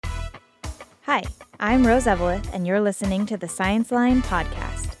Hi, I'm Rose Eveleth, and you're listening to the Science Line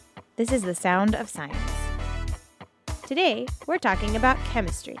podcast. This is the sound of science. Today, we're talking about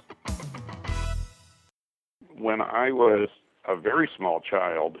chemistry. When I was a very small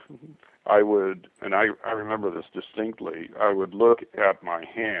child, I would, and I remember this distinctly, I would look at my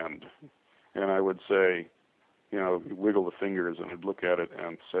hand and I would say, wiggle the fingers and I'd look at it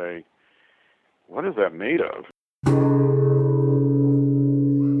and say, what is that made of?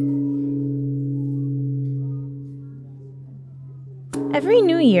 Every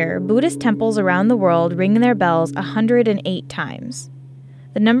new year, Buddhist temples around the world ring their bells 108 times.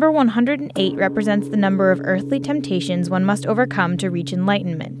 The number 108 represents the number of earthly temptations one must overcome to reach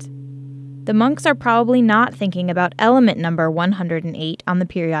enlightenment. The monks are probably not thinking about element number 108 on the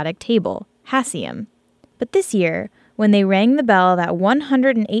periodic table, hassium. But this year, when they rang the bell that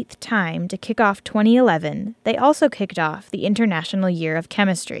 108th time to kick off 2011, they also kicked off the International Year of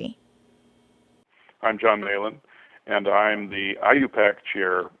Chemistry. I'm John Malin, and I'm the IUPAC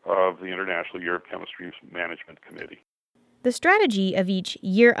chair of the International Year of Chemistry Management Committee. The strategy of each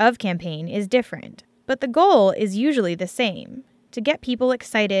Year of campaign is different, but the goal is usually the same, to get people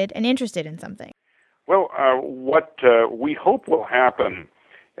excited and interested in something. Well, what we hope will happen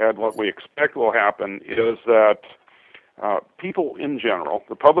and what we expect will happen is that people in general,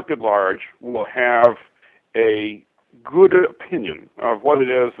 the public at large, will have a good opinion of what it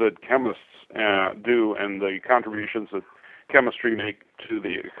is that chemists do and the contributions that chemistry make to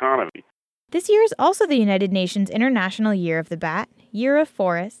the economy. This year is also the United Nations International Year of the Bat, Year of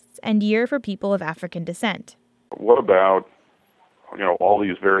Forests, and Year for People of African Descent. What about, all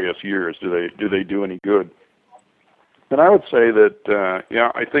these various years? Do they do any good? And I would say that,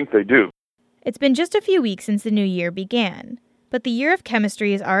 I think they do. It's been just a few weeks since the new year began, but the Year of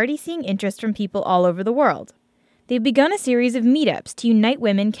Chemistry is already seeing interest from people all over the world. They've begun a series of meetups to unite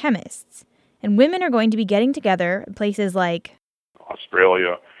women chemists, and women are going to be getting together in places like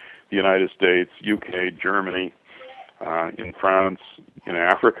Australia, the United States, UK, Germany, in France, in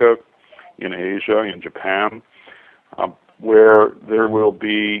Africa, in Asia, in Japan, where there will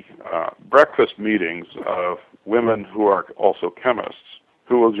be breakfast meetings of women who are also chemists,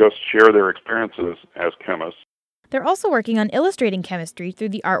 who will just share their experiences as chemists. They're also working on illustrating chemistry through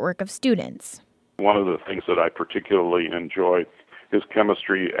the artwork of students. One of the things that I particularly enjoy is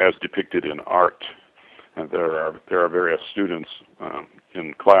chemistry as depicted in art. And there are various students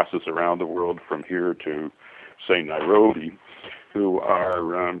in classes around the world, from here to, say, Nairobi, who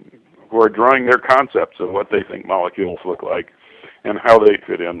are drawing their concepts of what they think molecules look like and how they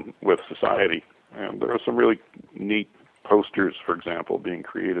fit in with society. And there are some really neat posters, for example, being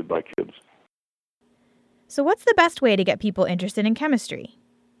created by kids. So what's the best way to get people interested in chemistry?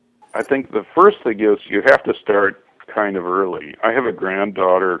 I think the first thing is you have to start kind of early. I have two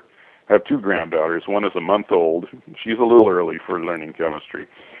granddaughters. One is a month old. She's a little early for learning chemistry.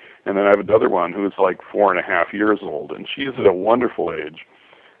 And then I have another one who's like 4.5 years old, and she's at a wonderful age.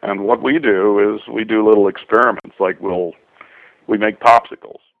 And what we do is we do little experiments, like we make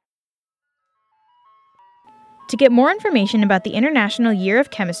popsicles. To get more information about the International Year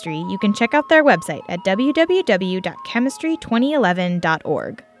of Chemistry, you can check out their website at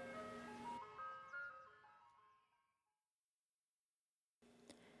www.chemistry2011.org.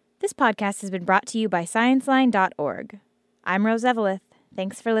 This podcast has been brought to you by ScienceLine.org. I'm Rose Eveleth.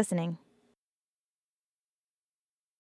 Thanks for listening.